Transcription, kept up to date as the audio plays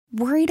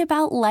Worried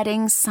about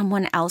letting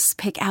someone else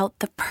pick out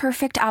the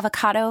perfect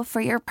avocado for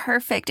your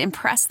perfect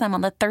impress them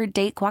on the third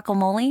date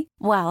guacamole?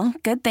 Well,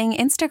 good thing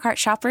Instacart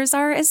shoppers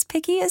are as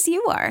picky as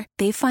you are.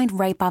 They find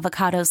ripe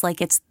avocados like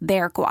it's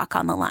their guac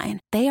on the line.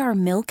 They are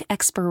milk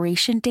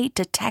expiration date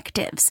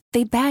detectives.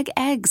 They bag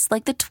eggs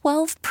like the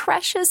 12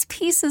 precious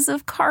pieces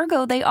of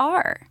cargo they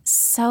are.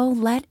 So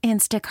let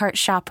Instacart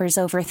shoppers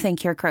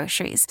overthink your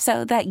groceries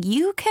so that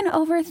you can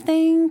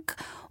overthink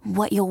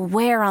what you'll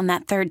wear on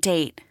that third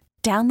date.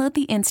 Download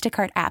the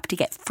Instacart app to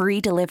get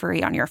free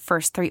delivery on your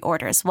first 3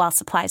 orders while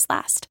supplies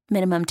last.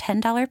 Minimum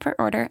 $10 per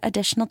order.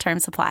 Additional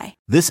terms apply.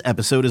 This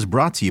episode is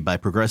brought to you by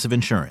Progressive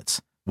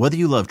Insurance. Whether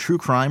you love true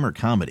crime or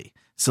comedy,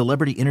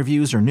 celebrity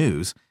interviews or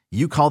news,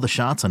 you call the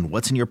shots on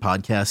what's in your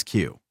podcast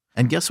queue.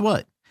 And guess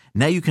what?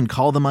 Now you can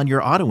call them on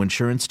your auto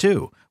insurance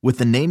too with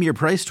the Name Your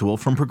Price tool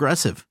from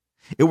Progressive.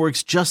 It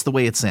works just the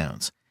way it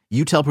sounds.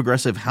 You tell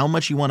Progressive how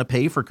much you want to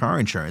pay for car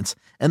insurance,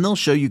 and they'll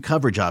show you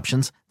coverage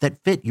options that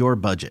fit your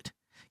budget.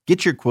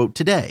 Get your quote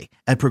today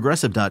at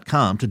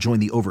Progressive.com to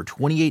join the over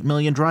 28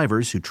 million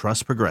drivers who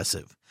trust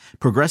Progressive.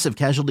 Progressive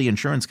Casualty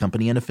Insurance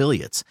Company and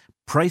Affiliates.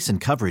 Price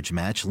and coverage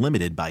match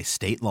limited by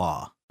state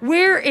law.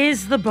 Where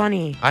is the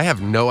bunny? I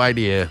have no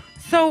idea.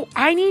 So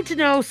I need to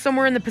know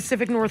somewhere in the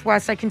Pacific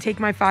Northwest I can take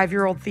my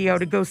 5-year-old Theo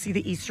to go see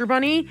the Easter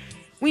Bunny.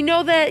 We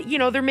know that,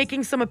 they're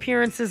making some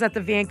appearances at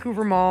the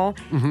Vancouver Mall.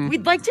 Mm-hmm.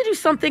 We'd like to do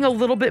something a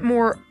little bit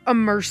more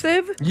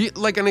immersive.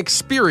 Like an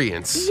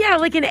experience. Yeah,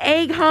 like an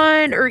egg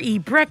hunt or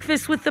eat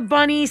breakfast with the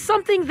bunny.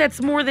 Something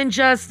that's more than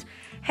just,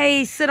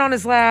 hey, sit on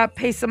his lap,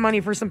 pay some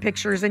money for some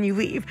pictures, and you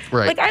leave.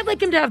 Right. Like, I'd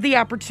like him to have the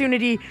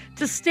opportunity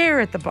to stare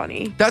at the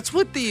bunny. That's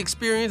what the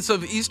experience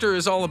of Easter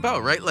is all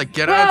about, right? Like,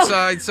 get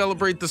outside,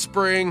 celebrate the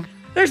spring.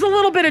 There's a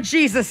little bit of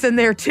Jesus in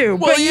there, too.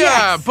 Well, but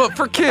yeah, yes. But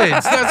for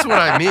kids, that's what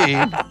I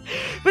mean.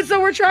 But so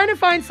we're trying to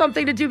find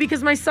something to do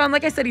because my son,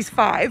 like I said, he's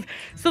 5.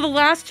 So the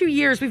last 2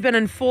 years, we've been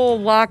in full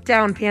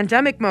lockdown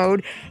pandemic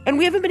mode, and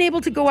we haven't been able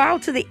to go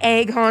out to the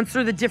egg hunts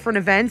or the different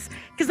events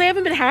because they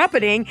haven't been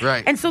happening.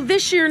 Right. And so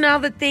this year, now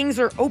that things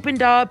are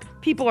opened up,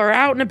 people are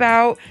out and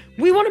about,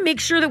 we want to make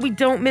sure that we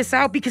don't miss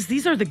out because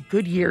these are the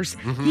good years.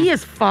 Mm-hmm. He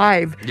is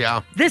 5.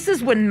 Yeah. This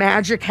is when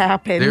magic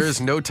happens. There is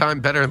no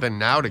time better than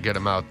now to get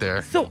him out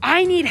there. So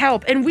I need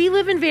help. And we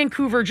live in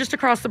Vancouver, just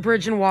across the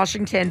bridge in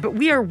Washington, but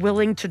we are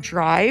willing to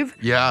drive.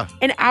 Yeah.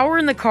 An hour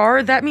in the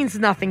car, that means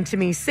nothing to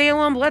me.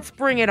 Salem, let's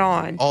bring it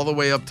on. All the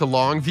way up to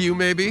Longview,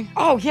 maybe?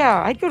 Oh,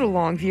 yeah. I'd go to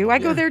Longview. I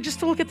go there just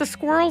to look at the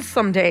squirrels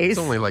some days. It's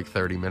only like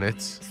 30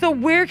 minutes. So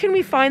where can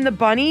we find the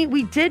bunny?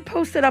 We did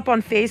post it up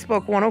on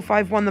Facebook,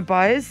 1051 The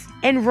Buzz.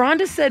 And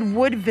Rhonda said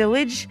Wood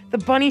Village, the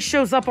bunny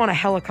shows up on a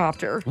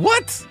helicopter.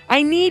 What?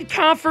 I need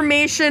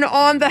confirmation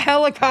on the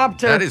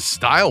helicopter. That is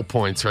style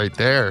points right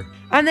there.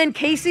 And then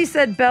Casey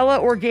said Bella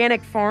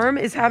Organic Farm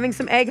is having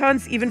some egg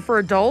hunts, even for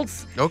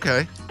adults.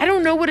 Okay. I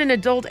don't know what an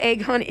adult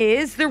egg hunt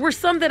is. There were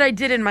some that I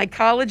did in my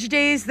college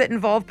days that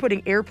involved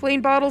putting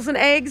airplane bottles in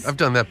eggs. I've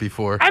done that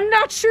before. I'm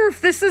not sure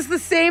if this is the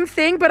same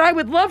thing, but I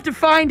would love to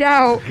find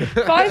out.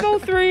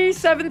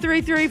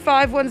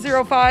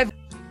 503-733-5105.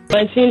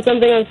 I seen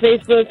something on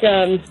Facebook,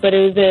 but it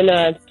was in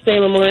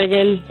Salem,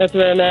 Oregon. That's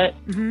where I'm at.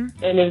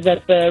 Mm-hmm. And it was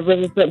at the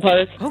Riverfront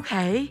Park.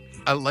 Okay.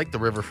 I like the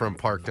Riverfront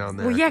Park down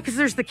there. Well, yeah, because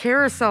there's the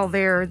carousel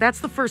there.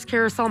 That's the first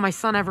carousel my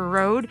son ever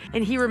rode,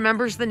 and he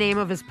remembers the name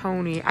of his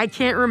pony. I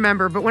can't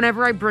remember, but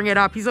whenever I bring it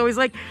up, he's always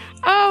like,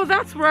 oh,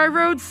 that's where I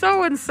rode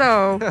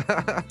so-and-so.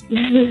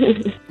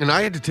 And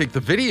I had to take the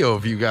video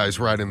of you guys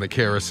riding the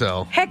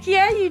carousel. Heck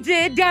yeah, you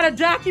did. Gotta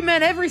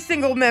document every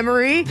single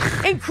memory,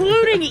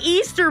 including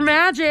Easter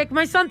magic.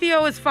 My son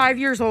Theo is 5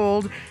 years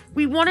old.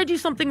 We want to do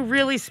something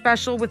really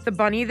special with the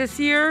bunny this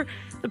year.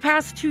 The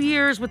past 2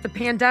 years with the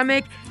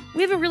pandemic,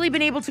 we haven't really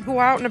been able to go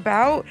out and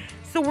about.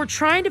 So we're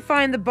trying to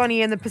find the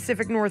bunny in the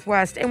Pacific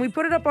Northwest, and we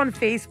put it up on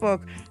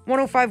Facebook,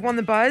 1051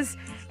 The Buzz,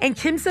 and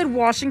Kim said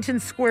Washington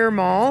Square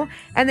Mall,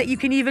 and that you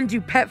can even do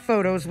pet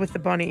photos with the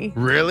bunny.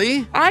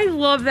 Really? I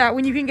love that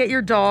when you can get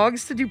your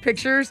dogs to do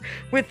pictures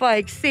with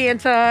like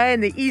Santa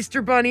and the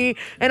Easter Bunny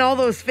and all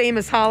those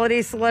famous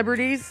holiday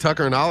celebrities.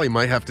 Tucker and Ollie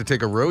might have to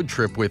take a road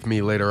trip with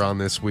me later on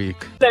this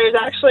week. There's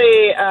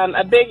actually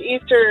a big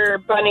Easter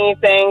Bunny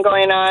thing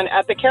going on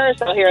at the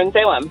carousel here in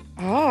Salem.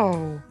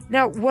 Oh.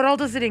 Now, what all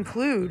does it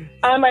include?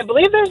 I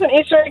believe there's an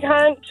Easter egg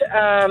hunt,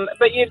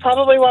 but you'd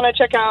probably want to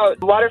check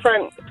out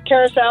Waterfront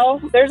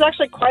Carousel. There's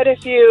actually quite a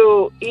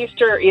few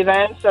Easter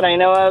events that I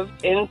know of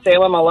in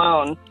Salem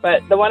alone,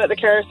 but the one at the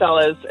carousel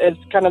is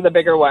kind of the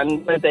bigger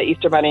one with the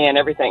Easter Bunny and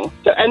everything.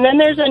 So, and then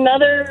there's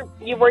another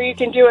where you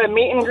can do a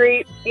meet and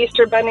greet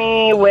Easter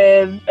Bunny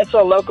with, it's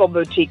a local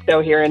boutique though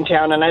here in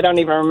town, and I don't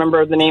even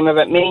remember the name of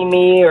it, Mini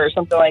Me or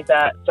something like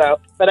that. So,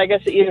 but I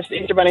guess the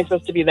Easter Bunny's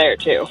supposed to be there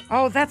too.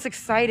 Oh, that's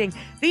exciting.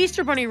 The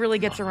Easter Bunny really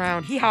gets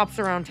around. He hops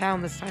around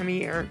town this time of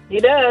year. He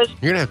does.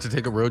 You're going to have to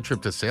take a road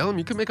trip to Salem.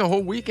 You could make a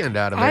whole weekend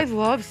out of it. I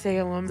love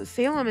Salem.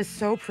 Salem is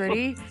so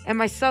pretty, and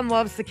my son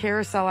loves the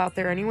carousel out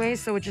there anyway,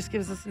 so it just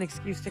gives us an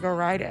excuse to go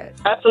ride it.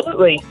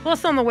 Absolutely.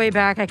 Plus, on the way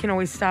back, I can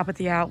always stop at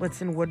the outlets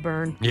in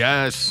Woodburn.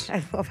 Yes.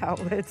 I love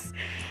outlets.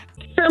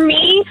 For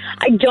me,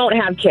 I don't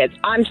have kids.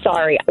 I'm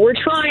sorry. We're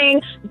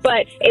trying,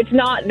 but it's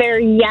not there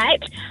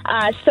yet.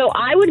 So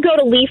I would go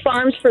to Lee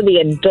Farms for the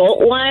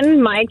adult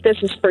one. Mike, this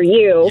is for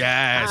you.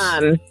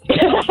 Yes.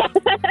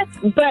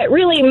 But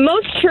really,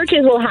 most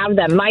churches will have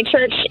them. My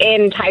church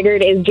in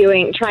Tigard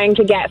is trying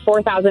to get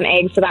 4,000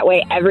 eggs, so that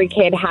way every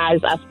kid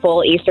has a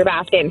full Easter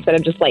basket instead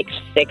of just like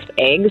 6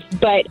 eggs.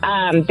 But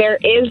there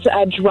is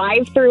a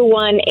drive-through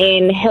one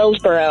in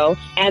Hillsboro,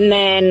 and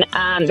then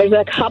there's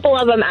a couple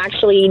of them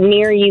actually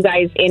near you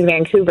guys in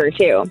Vancouver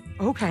too.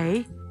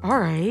 Okay. All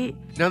right.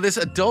 Now, this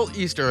adult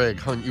Easter egg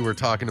hunt you were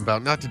talking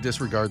about, not to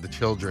disregard the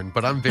children,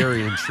 but I'm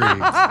very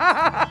intrigued.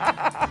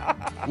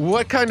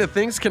 What kind of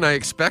things can I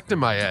expect in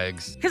my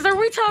eggs? Because are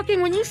we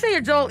talking, when you say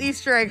adult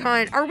Easter egg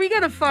hunt, are we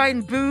going to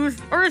find booze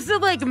or is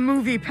it like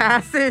movie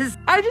passes?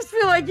 I just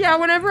feel like,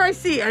 whenever I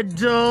see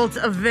adult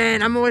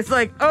event, I'm always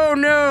like, oh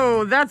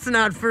no, that's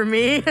not for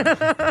me.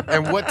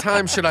 And what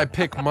time should I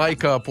pick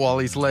Mike up while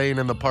he's laying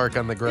in the park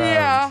on the ground?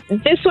 Yeah.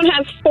 This one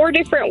has 4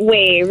 different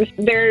waves.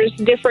 There's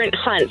different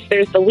hunts.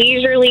 There's the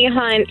leisurely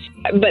hunt,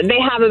 but they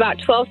have about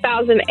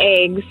 12,000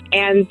 eggs,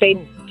 and they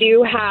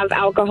do have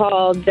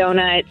alcohol,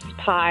 donuts,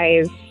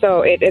 pies,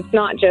 so it's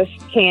not just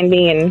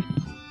candy and...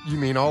 You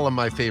mean all of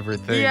my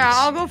favorite things? Yeah,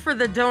 I'll go for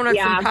the donuts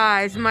and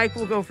pies. Mike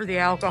will go for the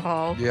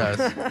alcohol. Yes.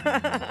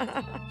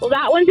 Well,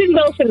 that one's in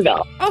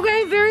Wilsonville.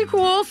 Okay, very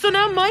cool. So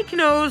now Mike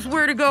knows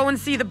where to go and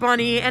see the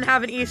bunny and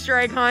have an Easter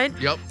egg hunt.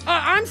 Yep.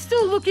 I'm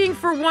still looking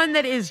for one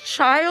that is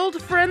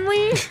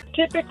child-friendly.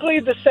 Typically,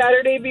 the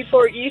Saturday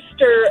before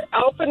Easter,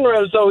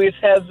 Alpenrose always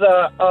has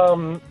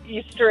a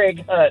Easter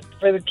egg hunt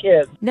for the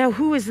kids. Now,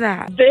 who is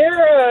that?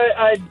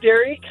 They're a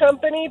dairy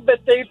company, but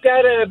they've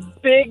got a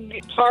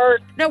big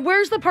park. Now,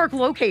 where's the park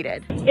located?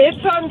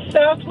 It's on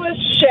Southwest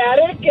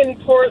Shattuck in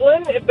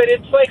Portland, but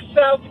it's like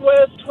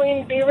southwest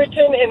between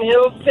Beaverton and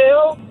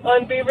Hillsdale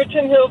on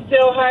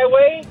Beaverton-Hillsdale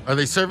Highway. Are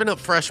they serving up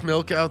fresh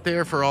milk out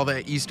there for all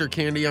that Easter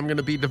candy I'm going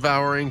to be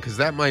devouring? Because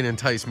that might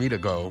entice me to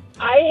go.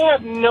 I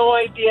have no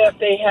idea if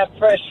they have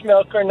fresh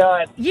milk or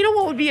not. You know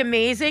what would be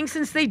amazing?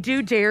 Since they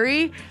do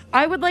dairy,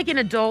 I would like an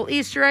adult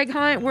Easter egg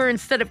hunt where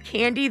instead of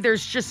candy,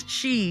 there's just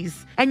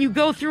cheese. And you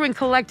go through and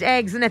collect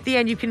eggs, and at the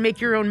end, you can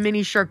make your own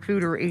mini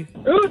charcuterie.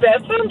 Ooh,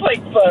 that sounds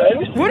like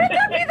fun. Wouldn't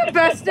that be the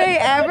best day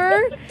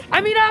ever?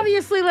 I mean,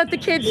 obviously, let the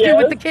kids do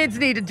what the kids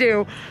need to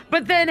do,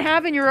 but then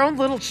having your own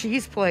little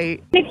cheese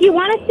plate. If you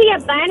want to see a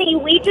bunny,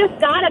 we just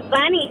got a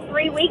bunny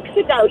 3 weeks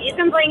ago. You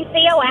can bring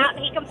Theo out,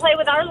 and he can play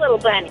with our little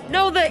bunny.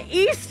 No, the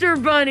Easter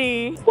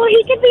bunny. Well,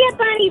 he could be a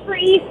bunny for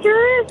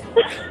Easter.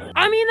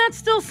 I mean, that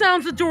still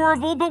sounds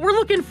adorable, but we're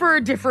looking for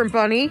a different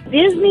bunny.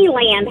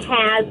 Disneyland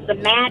has the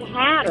Mad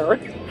Hatter,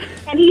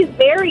 and he's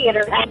very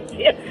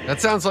interactive. That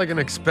sounds like an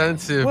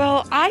expensive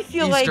Well, I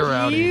feel Easter like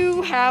outing.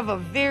 you have a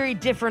very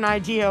different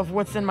idea of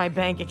what's in my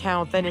bank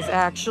account than is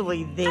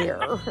actually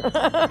there.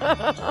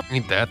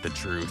 Ain't that the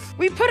truth?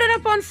 We put it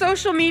up on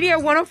social media,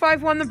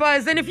 1051 The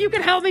Buzz, and if you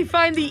can help me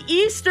find the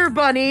Easter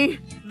bunny,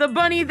 the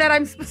bunny that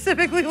I'm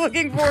specifically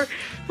looking for,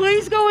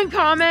 please go and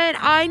comment.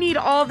 I need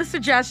all the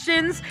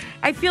suggestions.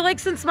 I feel like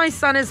since my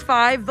son is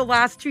 5, the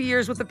last 2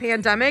 years with the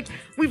pandemic,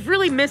 we've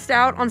really missed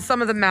out on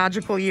some of the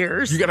magical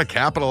years. You got to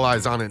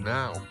capitalize on it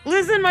now.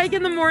 Liz and Mike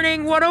in the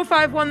morning,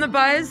 1051 The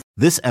Buzz.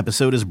 This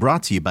episode is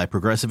brought to you by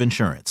Progressive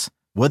Insurance.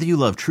 Whether you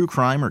love true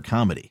crime or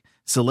comedy,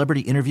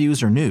 celebrity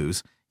interviews or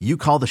news, you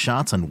call the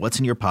shots on what's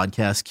in your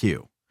podcast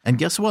queue. And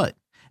guess what?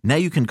 Now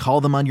you can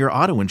call them on your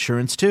auto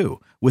insurance too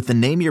with the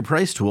Name Your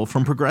Price tool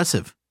from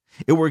Progressive.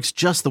 It works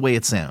just the way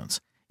it sounds.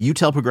 You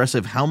tell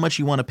Progressive how much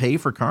you want to pay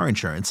for car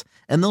insurance,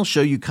 and they'll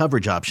show you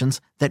coverage options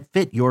that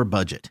fit your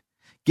budget.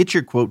 Get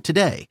your quote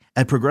today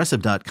at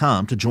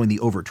Progressive.com to join the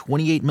over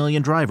 28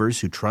 million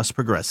drivers who trust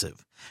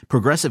Progressive.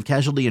 Progressive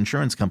Casualty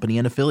Insurance Company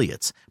and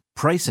Affiliates.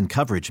 Price and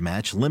coverage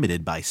match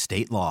limited by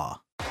state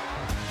law.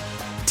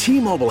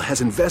 T-Mobile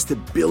has invested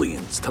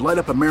billions to light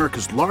up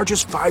America's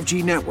largest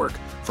 5G network,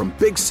 from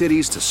big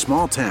cities to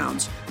small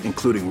towns,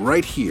 including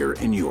right here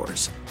in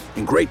yours.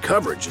 And great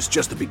coverage is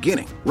just the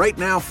beginning. Right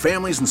now,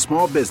 families and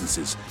small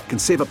businesses can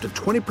save up to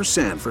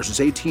 20% versus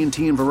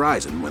AT&T and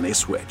Verizon when they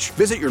switch.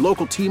 Visit your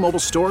local T-Mobile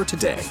store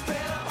today.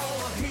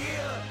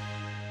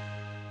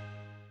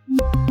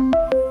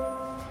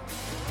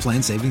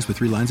 Plan savings with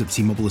 3 lines of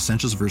T-Mobile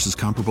Essentials versus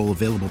comparable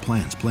available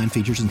plans. Plan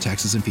features and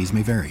taxes and fees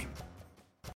may vary.